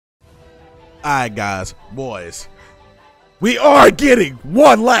Alright guys, boys, we are getting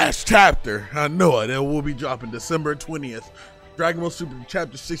one last chapter. I know it. It will be dropping December 20th. Dragon Ball Super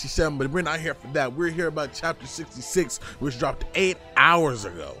chapter 67, but we're not here for that. We're here about chapter 66, which dropped 8 hours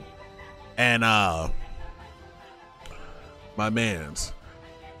ago. And my mans,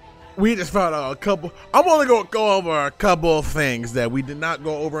 we just found out a couple. I'm only gonna go over a couple of things that we did not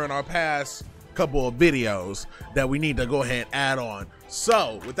go over in our past couple of videos that we need to go ahead and add on.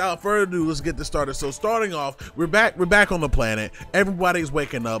 So without further ado, let's get this started. So starting off, we're back on the planet. Everybody's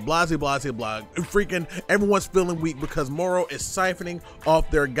waking up, blah. Freaking everyone's feeling weak because Moro is siphoning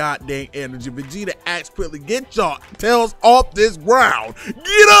off their goddamn energy. Vegeta acts quickly, get y'all tails off this ground.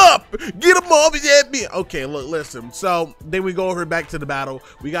 Get up, get them off his head. Okay, look, listen. So then we go over back to the battle.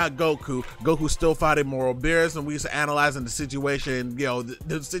 We got Goku. Goku's still fighting Moro Beerus, and we just analyzing the situation. You know,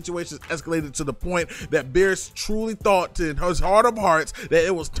 the situation escalated to the point that Beerus truly thought in his heart of hearts that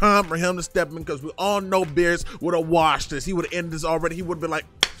it was time for him to step in, because we all know Beerus would have watched this. He would have ended this already. He would have been like,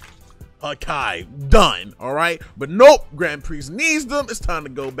 okay, done. All right, but nope. Grand Priest needs them. It's time to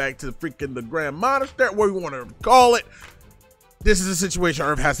go back to the Grand Monastery, where we want to call it. This is a situation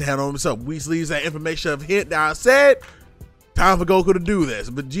Earth has to handle himself. Whis leaves that information of hit that I said. Time for Goku to do this.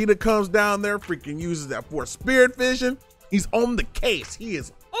 Vegeta comes down there, freaking uses that for spirit vision. He's on the case. He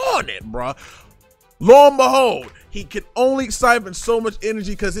is on it, bruh. Lo and behold, he can only siphon so much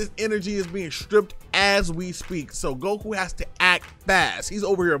energy because his energy is being stripped as we speak. So Goku has to act fast. He's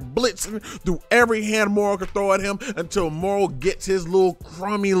over here blitzing through every hand Moro can throw at him until Moro gets his little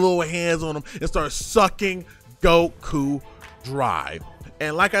crummy little hands on him and starts sucking Goku dry.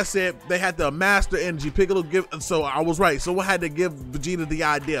 And like I said, they had to master energy. Piccolo so I was right. Someone had to give Vegeta the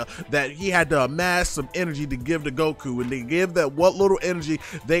idea that he had to amass some energy to give to Goku, and they give that what little energy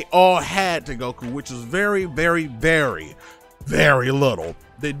they all had to Goku, which was very, very, very, very little.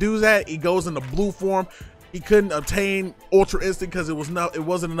 They do that. He goes into blue form. He couldn't obtain Ultra Instinct because it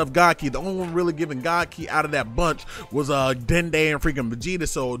wasn't enough God Ki. The only one really giving God Ki out of that bunch was Dende and freaking Vegeta,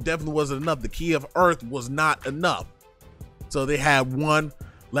 so it definitely wasn't enough. The Ki of Earth was not enough. So they had one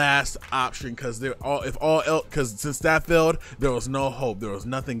last option because since that failed, there was no hope. There was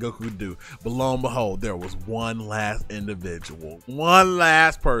nothing Goku could do. But lo and behold, there was one last individual, one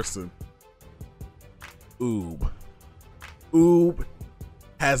last person. Ubb. Ubb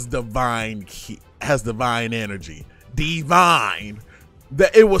has divine energy. Divine.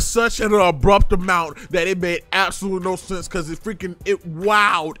 That it was such an abrupt amount that it made absolutely no sense, because it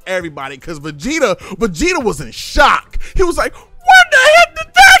wowed everybody. Because Vegeta was in shock. He was like, where the heck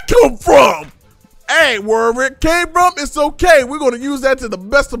did that come from? Hey, wherever it came from, it's okay. We're going to use that to the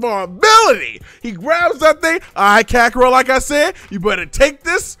best of our ability. He grabs that thing. All right, Kakarot, like I said, you better take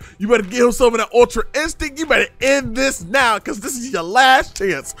this. You better give him some of that Ultra Instinct. You better end this now, because this is your last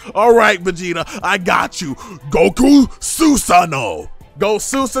chance. All right, Vegeta, I got you. Goku Susanoo. Go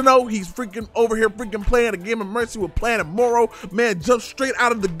Susanoo, he's freaking over here freaking playing a game of Mercy with Planet Moro. Man jumps straight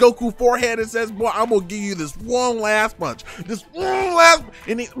out of the Goku forehead and says, boy, I'm gonna give you this one last punch. This one last,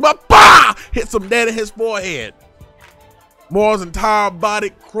 and he hits him dead in his forehead. Moro's entire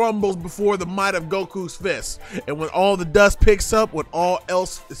body crumbles before the might of Goku's fist. And when all the dust picks up, when all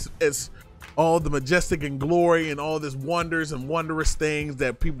else is all the majestic and glory and all this wonders and wondrous things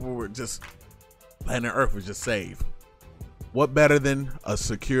that people were just, planet Earth was just saved. What better than a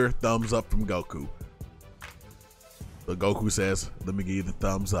secure thumbs up from Goku? So Goku says, let me give you the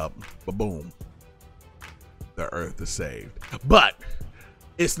thumbs up. Ba-boom. The Earth is saved. But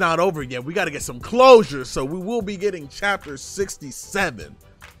it's not over yet. We got to get some closure. So we will be getting chapter 67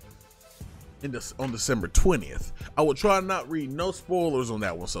 on December 20th. I will try to not read no spoilers on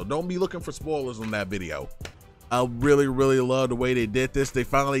that one. So don't be looking for spoilers on that video. I really, really love the way they did this. They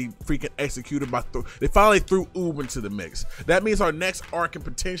finally freaking executed they finally threw Ubb into the mix. That means our next arc can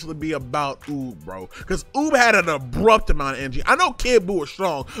potentially be about Ubb, bro. Because Ubb had an abrupt amount of energy. I know Kid Buu was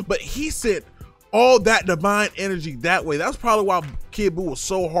strong, but he sent all that divine energy that way. That's probably why Kid Buu was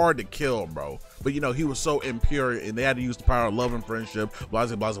so hard to kill, bro. But you know, he was so impure, and they had to use the power of love and friendship, blah,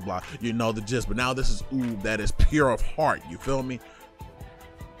 blah, blah, blah. You know the gist. But now this is Ubb that is pure of heart. You feel me?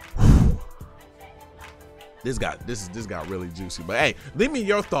 This got really juicy. But hey, leave me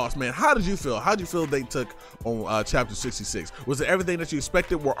your thoughts, man. How did you feel? How did you feel they took on chapter 66? Was it everything that you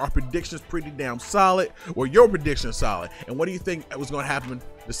expected? Were our predictions pretty damn solid? Were your predictions solid? And what do you think was going to happen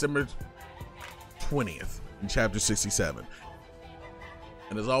December 20th in chapter 67?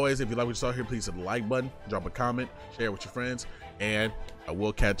 And as always, if you like what you saw here, please hit the like button, drop a comment, share it with your friends, and I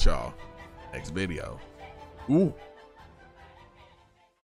will catch y'all next video. Ooh.